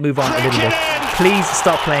 so we will move on a little bit. Please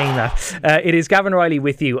stop playing that. It is Gavan Reilly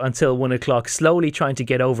with you until 1 o'clock, slowly trying to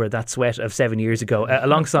get over that sweat of 7 years ago,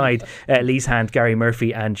 alongside Lise Hand, Gary Murphy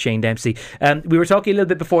and Shane Dempsey. We were talking a little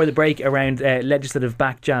bit before the break around legislative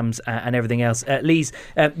back jams and everything else. Lise,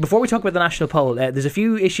 before we talk about the national poll, there's a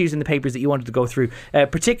few issues in the papers that you wanted to go through,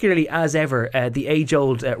 particularly as ever, the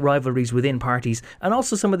age-old rivalries within parties, and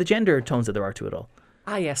also some of the gender tones that there are to it all.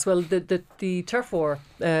 Yes. Well, the turf war,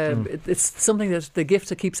 it's something that the gift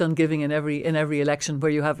that keeps on giving in every election,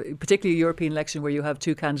 where you have, particularly a European election, where you have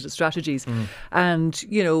two candidate strategies, and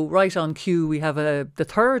right on cue we have the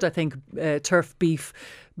third, I think, turf beef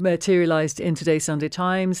materialised in today's Sunday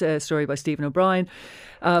Times, a story by Stephen O'Brien,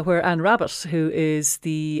 where Anne Rabbitt, who is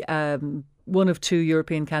the one of two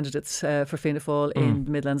European candidates for Fianna Fáil in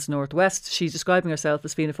the Midlands Northwest. She's describing herself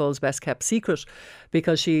as Fianna Fáil's best kept secret,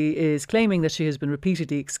 because she is claiming that she has been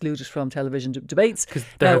repeatedly excluded from television debates. Because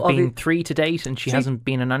there have been 3 to date and she hasn't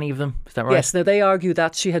been on any of them. Is that right? Yes. Now, they argue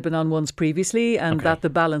that she had been on once previously and that the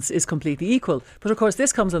balance is completely equal. But of course,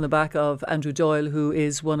 this comes on the back of Andrew Doyle, who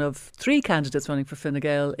is one of 3 candidates running for Fine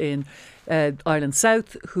Gael in Ireland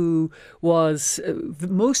South, who was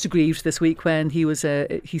most aggrieved this week when he was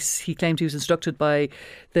he claimed he was instructed by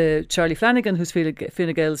the Charlie Flanagan, who's Fine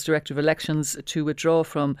Gael's Director of Elections, to withdraw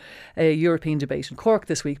from a European debate in Cork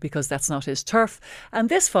this week because that's not his turf. And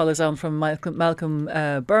this follows on from Malcolm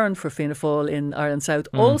Byrne for Fianna Fáil in Ireland South,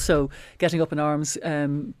 also getting up in arms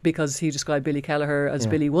because he described Billy Kelleher as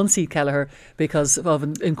Billy One-Seat Kelleher because of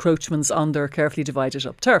encroachments on their carefully divided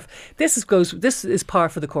up turf. This is par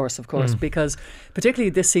for the course, of course, because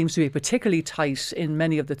particularly this seems to be particularly tight in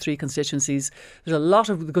many of the 3 constituencies. There's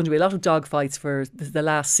going to be a lot of dogfights for the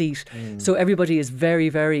last seat, so everybody is very,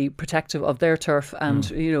 very protective of their turf,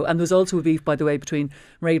 and and there's also a beef, by the way, between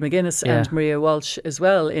Mairead McGuinness and Maria Walsh as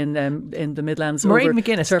well in the Midlands Mairead over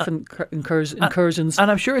McGuinness turf incursions.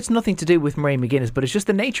 And I'm sure it's nothing to do with Mairead McGuinness, but it's just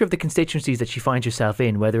the nature of the constituencies that she finds herself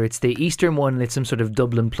in, whether it's the eastern one and it's some sort of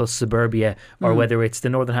Dublin plus suburbia, or whether it's the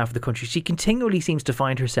northern half of the country. She continually seems to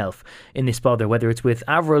find herself in this bother, whether it's with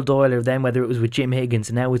Avril Doyle or then whether it was with Jim Higgins,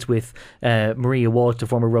 and now it's with Maria Walsh, the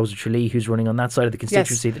former Rosa Tralee, who's running on that side of the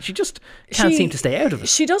constituency, that she just can't seem to stay out of it.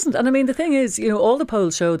 She doesn't. And I mean, the thing is, all the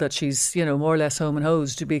polls show that she's, more or less home and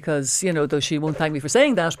hosed, because, though she won't thank me for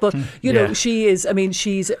saying that, but, she is, I mean,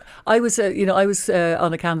 I was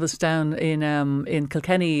on a canvas down in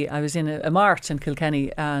Kilkenny. I was in a mart in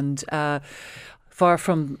Kilkenny, and far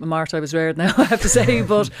from a mart I was reared now, I have to say,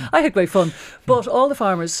 but I had great fun. But all the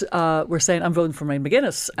farmers were saying, I'm voting for Mairead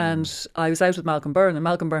McGuinness. And I was out with Malcolm Byrne, and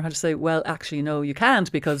Malcolm Byrne had to say, well, actually, no, you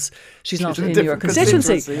can't, because she's not in your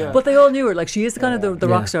constituency. But they all knew her. Like, she is the kind of the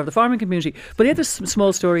rock star of the farming community. But the other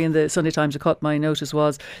small story in the Sunday Times that caught my notice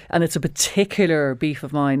was, and it's a particular beef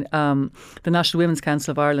of mine, the National Women's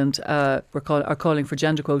Council of Ireland are calling for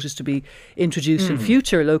gender quotas to be introduced in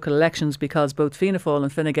future local elections, because both Fianna Fáil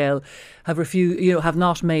and Fine Gael have refused, have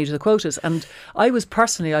not made the quotas. And I was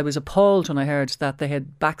appalled when I heard that they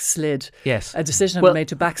had backslid. Yes. A decision had been made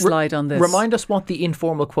to backslide on this. Remind us what the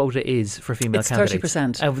informal quota is for female candidates. It's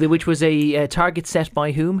 30%. Which was a target set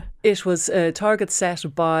by whom? It was a target set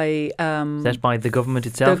by the government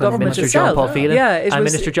itself, the government Minister itself. John Paul Phelan. Yeah,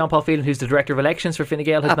 Minister John Paul Phelan, who's the Director of Elections for Fine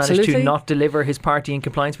Gael, has managed to not deliver his party in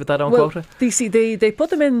compliance with that own quota. They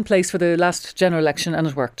put them in place for the last general election, and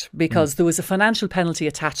it worked because there was a financial penalty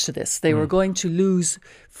attached to this. They were going to lose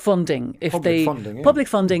funding if public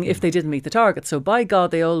funding if they didn't meet the target. So by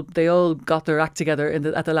God, they all got their act together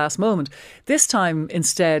at the last moment. This time,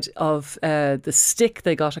 instead of the stick,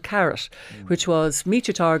 they got a carrot, which was meet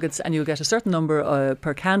your targets and you'll get a certain number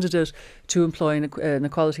per candidate to employ an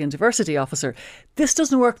equality and diversity officer. This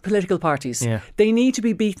doesn't work with political parties. Yeah. They need to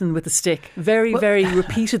be beaten with a stick very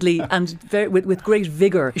repeatedly and with great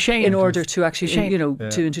vigour in order to actually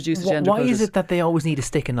to introduce gender quotas. Why is it that they always need a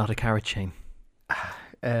stick and not a carrot, Shane?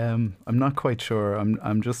 I'm not quite sure.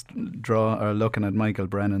 I'm just looking at Michael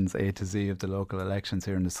Brennan's A to Z of the local elections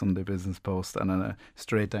here in the Sunday Business Post, and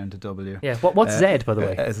straight down to W. Yeah. What's Z, by the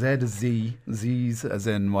way? Z is Z. Z's as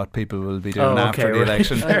in what people will be doing after the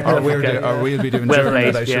election, or we'll be doing during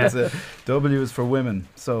it, I should say. W is for women.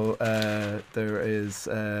 So there is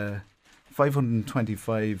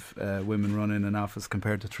 525 women running in office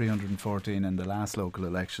compared to 314 in the last local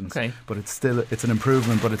elections. Okay. But it's an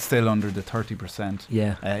improvement, but it's still under the 30%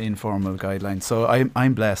 informal guidelines. So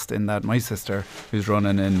I'm blessed in that my sister, who's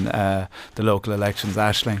running in the local elections,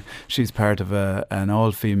 Aisling, she's part of an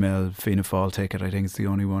all-female Fianna Fáil ticket. I think it's the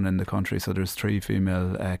only one in the country. So there's 3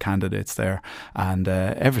 female candidates there, and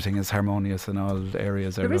everything is harmonious in all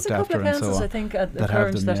areas are looked after. There is a couple of councils, I think, at the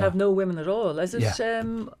current that have no women at all. Is it?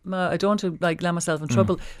 I don't want to land myself in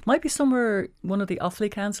trouble. Might be somewhere, one of the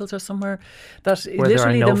Offaly councils or somewhere, that where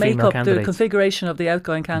literally the makeup, the configuration of the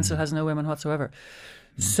outgoing council has no women whatsoever.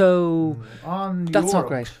 So that's not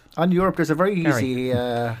great. On Europe, there's a very easy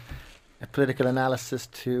political analysis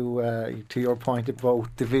to your point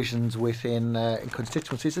about divisions within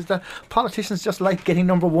constituencies, is that politicians just like getting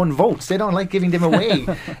number one votes. They don't like giving them away.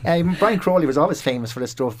 Brian Crowley was always famous for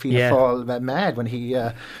this stuff. Fianna Fáil mad when he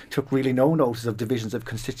took really no notice of divisions of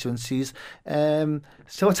constituencies.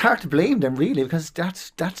 So it's hard to blame them really, because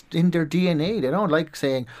that's in their DNA. They don't like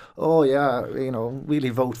saying, "Oh yeah, really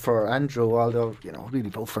vote for Andrew," although really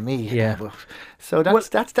vote for me. Yeah. So that's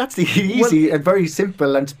the easy and very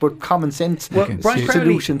simple but common sense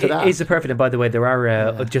solution to that. Is a perfect. And by the way, there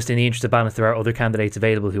are just in the interest of balance, there are other candidates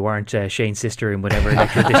available who aren't Shane's sister in whatever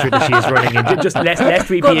electorate district that she is running in. Just lest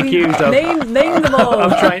we be accused of name them all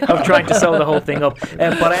of trying to sew the whole thing up.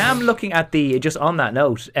 But I am looking at just on that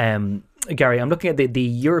note. Gary, I'm looking at the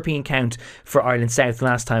European count for Ireland South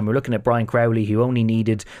last time. We're looking at Brian Crowley, who only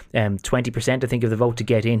needed 20%, I think, of the vote to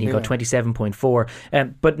get in. He got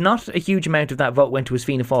 27.4%. But not a huge amount of that vote went to his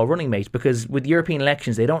Fianna Fáil running mate, because with European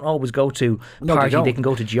elections, they don't always go to party. They can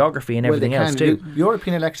go to geography and everything else too.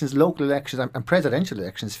 European elections, local elections and presidential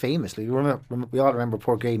elections, famously, we all remember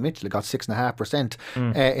poor Gay Mitchell got 6.5%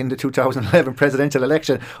 in the 2011 presidential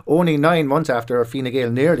election, only 9 months after Fine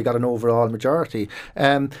Gael nearly got an overall majority.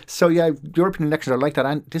 European elections are like that,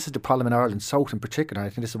 and this is the problem in Ireland South in particular. I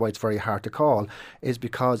think this is why it's very hard to call, is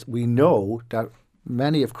because we know that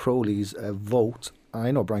many of Crowley's votes,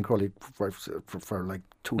 I know Brian Crowley for like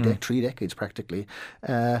 3 decades practically.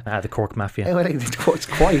 The Cork Mafia. Well, it's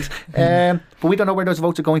quite. But we don't know where those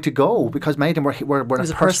votes are going to go, because many of them were a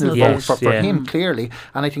personal vote for him, clearly.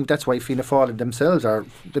 And I think that's why Fianna Fáil themselves are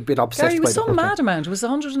a bit obsessed. Gary, was some mad amount. It was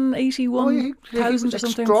 181,000 or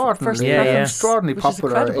something. Extraordinarily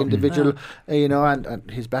popular individual.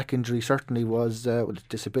 And his back injury certainly was,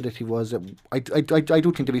 disability was. I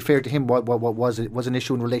do think, to be fair to him, what was an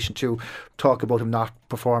issue in relation to talk about him not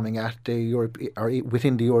performing at the Europe or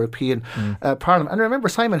within the European Parliament. And I remember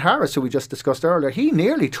Simon Harris, who we just discussed earlier, he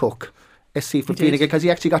nearly took a seat from Fine Gael because he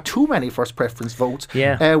actually got too many first preference votes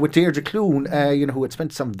with Deirdre Clune, who had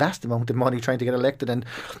spent some vast amount of money trying to get elected, and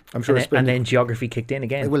I'm sure and then geography kicked in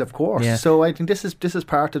again. Well, of course. Yeah. So I think this is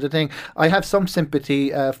part of the thing. I have some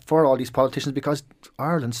sympathy for all these politicians, because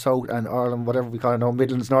Ireland South and Ireland, whatever we call it now,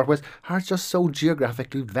 Midlands, Northwest, are just so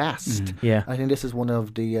geographically vast. I think this is one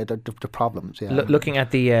of the problems. Looking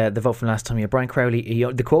at the vote from last time, Brian Crowley,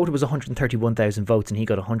 the quota was 131,000 votes and he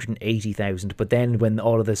got 180,000. But then when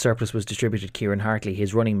all of the surplus was distributed, Kieran Hartley,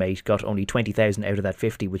 his running mate, got only 20,000 out of that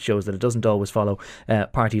 50, which shows that it doesn't always follow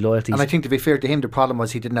party loyalties. And I think, to be fair to him, the problem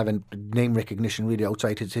was he didn't have a name recognition really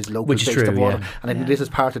outside his local base of water. And I think this is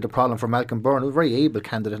part of the problem for Malcolm Byrne, a very able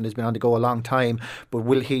candidate and has been on the go a long time. But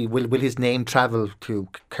will his name travel to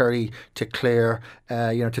Kerry, to Clare,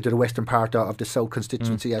 to the western part of the South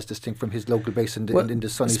constituency, as distinct from his local base in the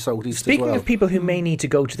sunny southeast? Speaking of people who may need to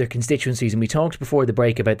go to their constituencies, and we talked before the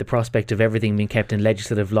break about the prospect of everything being kept in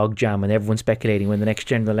legislative logjam and and everyone's speculating when the next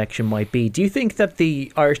general election might be. Do you think that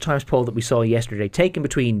the Irish Times poll that we saw yesterday, taken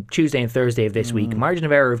between Tuesday and Thursday of this week, margin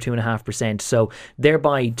of error of 2.5%, so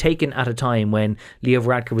thereby taken at a time when Leo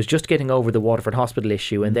Varadkar was just getting over the Waterford Hospital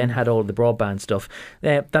issue and then had all the broadband stuff,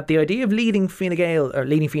 that the idea of leading Fine Gael or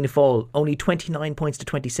leading Fianna Fáil only 29 points to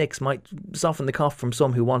 26 might soften the cough from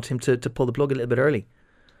some who want him to pull the plug a little bit early?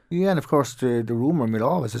 Yeah, and of course the rumour mill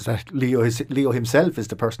always is that Leo himself is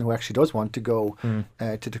the person who actually does want to go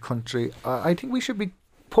to the country. I think we should be.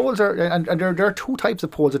 Polls are, and there are two types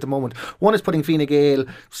of polls at the moment. One is putting Fine Gael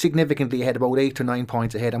significantly ahead, about 8 to 9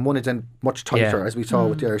 points ahead, and one is then much tighter, as we saw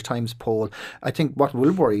with the Irish Times poll. I think what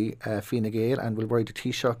will worry Fine Gael and will worry the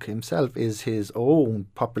Taoiseach himself is his own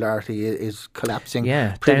popularity is collapsing.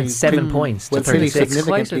 Yeah, down 7 points to 36. Pretty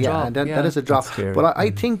significantly, and that is a drop. Scary. But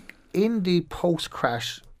I think in the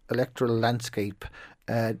post-crash electoral landscape,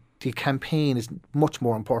 the campaign is much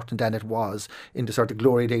more important than it was in the sort of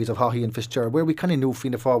glory days of Haughey and Fitzgerald, where we kind of knew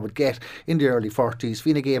Fianna Fáil would get in the early 40s.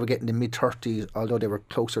 Fine Gael were getting in the mid-30s, although they were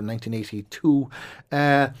closer in 1982.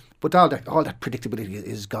 But all that predictability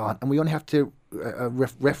is gone, and we only have to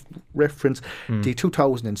reference the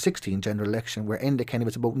 2016 general election, where Enda Kenny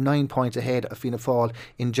was about 9 points ahead of Fianna Fáil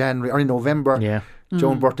in January or in November. Yeah.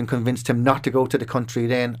 Joan Burton convinced him not to go to the country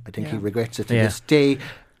then. I think he regrets it to this day.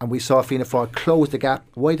 And we saw Fianna Fáil close the gap.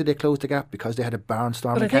 Why did they close the gap? Because they had a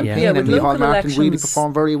barnstorming campaign, and Micheál Martin really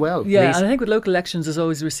performed very well. Yeah, and I think with local elections, there's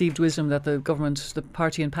always received wisdom that the government, the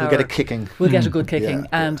party in power, will get a kicking. Will get a good kicking.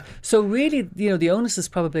 So really, the onus is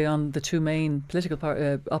probably on the two main political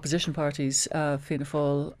opposition parties, Fianna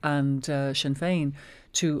Fáil and Sinn Féin,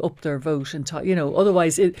 to up their vote, and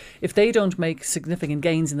otherwise, if they don't make significant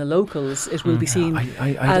gains in the locals, it will be seen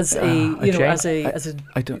as a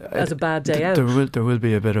bad day out. There will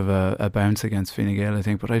be a bit of a bounce against Fine Gael, I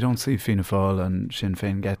think, but I don't see Fianna Fáil and Sinn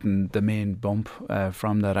Féin getting the main bump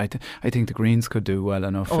from that. I think the Greens could do well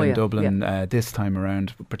enough in Dublin this time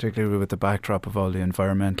around, particularly with the backdrop of all the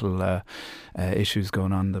environmental issues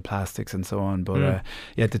going on, the plastics and so on. But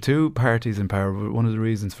the two parties in power, one of the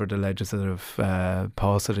reasons for the legislative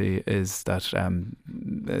paucity is that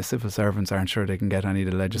civil servants aren't sure they can get any of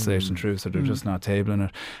the legislation through, so they're just not tabling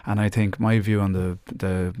it. And I think my view on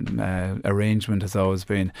the arrangement has always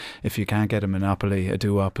been, if you can't get a monopoly, a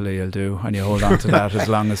duopoly will do, and you hold on to that as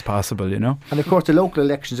long as possible, And of course the local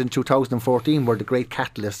elections in 2014 were the great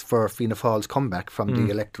catalyst for Fianna Fáil's comeback from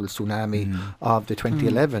the electoral tsunami of the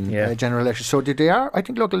 2011 general election. So I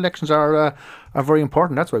think local elections are very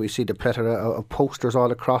important. That's why we see the plethora of posters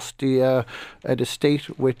all across the state,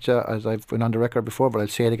 which, as I've been on the record before, but I'll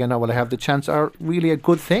say it again now while I have the chance, are really a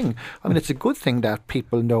good thing. I mean, it's a good thing that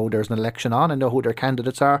people know there's an election on and know who their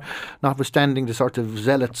candidates are, notwithstanding the sort of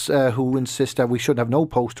zealots who insist that we should have no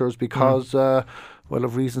posters because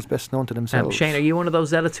of reasons best known to themselves. Shane, are you one of those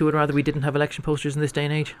zealots who would rather we didn't have election posters in this day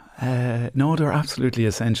and age? No, they're absolutely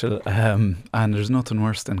essential, and there's nothing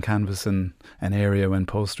worse than canvassing an area when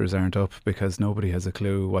posters aren't up, because nobody has a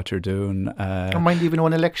clue what you're doing. Or mind even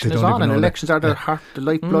when election is on, and elections are the heart, the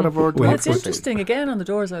lifeblood of our democracy. It's interesting, again, on the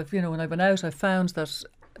doors, when I've been out, I've found that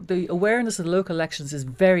the awareness of the local elections is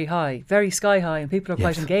very high, very sky high, and people are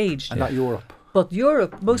quite engaged. And not Europe. But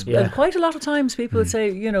Europe, quite a lot of times people would say,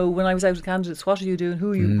 when I was out with candidates, what are you doing?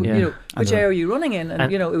 Who are you? Which area are you running in? And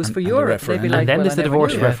it was for Europe. They'd be like, and then there's the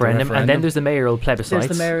divorce referendum, and then there's the mayoral plebiscites. There's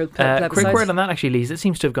the mayoral plebiscites. Quick word on that, actually, Lise. It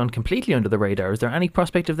seems to have gone completely under the radar. Is there any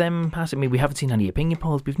prospect of them passing? I mean, we haven't seen any opinion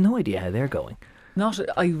polls. We've no idea how they're going.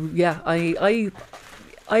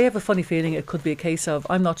 I have a funny feeling it could be a case of,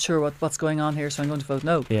 I'm not sure what's going on here, so I'm going to vote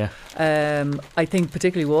no. Yeah. I think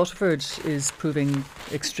particularly Waterford is proving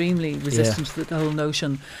extremely resistant to the whole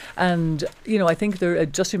notion. And, I think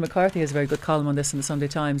Justin McCarthy has a very good column on this in the Sunday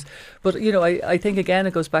Times. But, I think, again,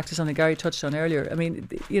 it goes back to something Gary touched on earlier. I mean,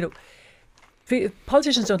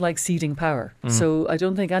 politicians don't like ceding power, so I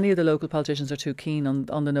don't think any of the local politicians are too keen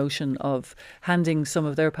on the notion of handing some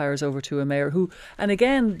of their powers over to a mayor who, and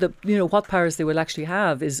again, what powers they will actually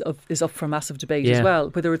have is up for massive debate as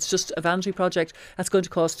well. Whether it's just a vanity project that's going to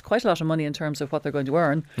cost quite a lot of money in terms of what they're going to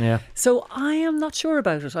earn. Yeah. So I am not sure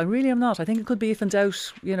about it. I really am not. I think it could be if in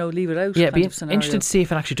doubt, leave it out. Yeah, be interested to see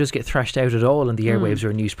if it actually does get thrashed out at all in the airwaves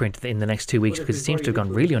or newsprint in the next 2 weeks, because it seems to have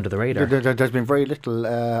gone really under the radar. There's been very little,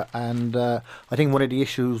 and I think one of the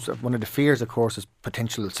issues, one of the fears, of course, is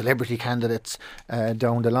potential celebrity candidates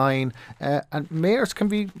down the line. And mayors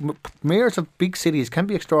of big cities can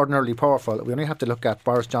be extraordinarily powerful. We only have to look at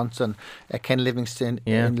Boris Johnson, Ken Livingstone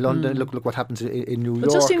in London. Look what happens in New York.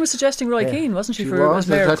 But Justine was suggesting Roy Keane, wasn't she, as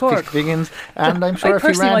Mayor of Cork? And I'm sure I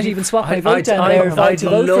personally might even swap my vote down there. I'd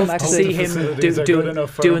love to see him doing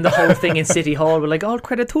the whole thing in City Hall. We're like, all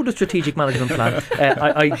credit to the strategic management plan.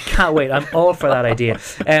 I can't wait. I'm all for that idea.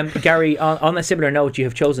 Gary, on a similar note, you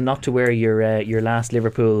have chosen not to wear your last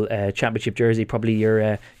Liverpool championship jersey, probably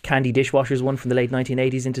your candy dishwashers one from the late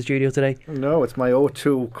 1980s, into studio today. No, it's my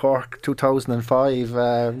 0-2 Cork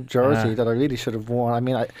 2005 jersey that I really should have worn. I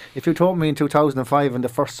mean, if you told me in 2005 on the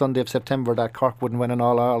first Sunday of September that Cork wouldn't win an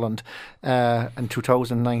All-Ireland in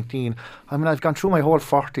 2019, I mean, I've gone through my whole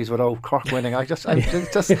 40s without Cork winning. It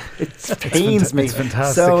pains me. It's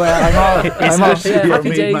fantastic. So I'm all set for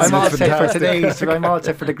today. So I'm all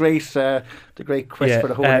set for the great quest for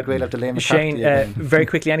the Holy Grail of the Lane. Shane, very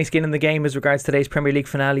quickly, any skin in the game as regards today's Premier League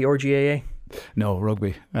finale or GAA? No,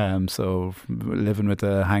 rugby. So living with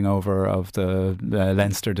the hangover of the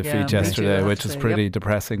Leinster defeat yesterday, which is pretty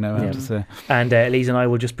depressing now, I have to say. And Lise and I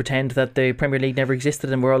will just pretend that the Premier League never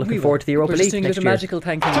existed and we're all looking forward to the Europa League next year. Magical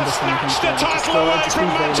thank you.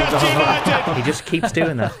 He just keeps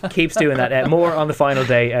doing that. More on the final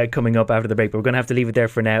day coming up after the break, but we're going to have to leave it there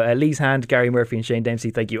for now. Lise Hand, Gary Murphy and Shane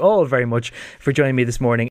Dempsey, thank you all very much for joining me this morning.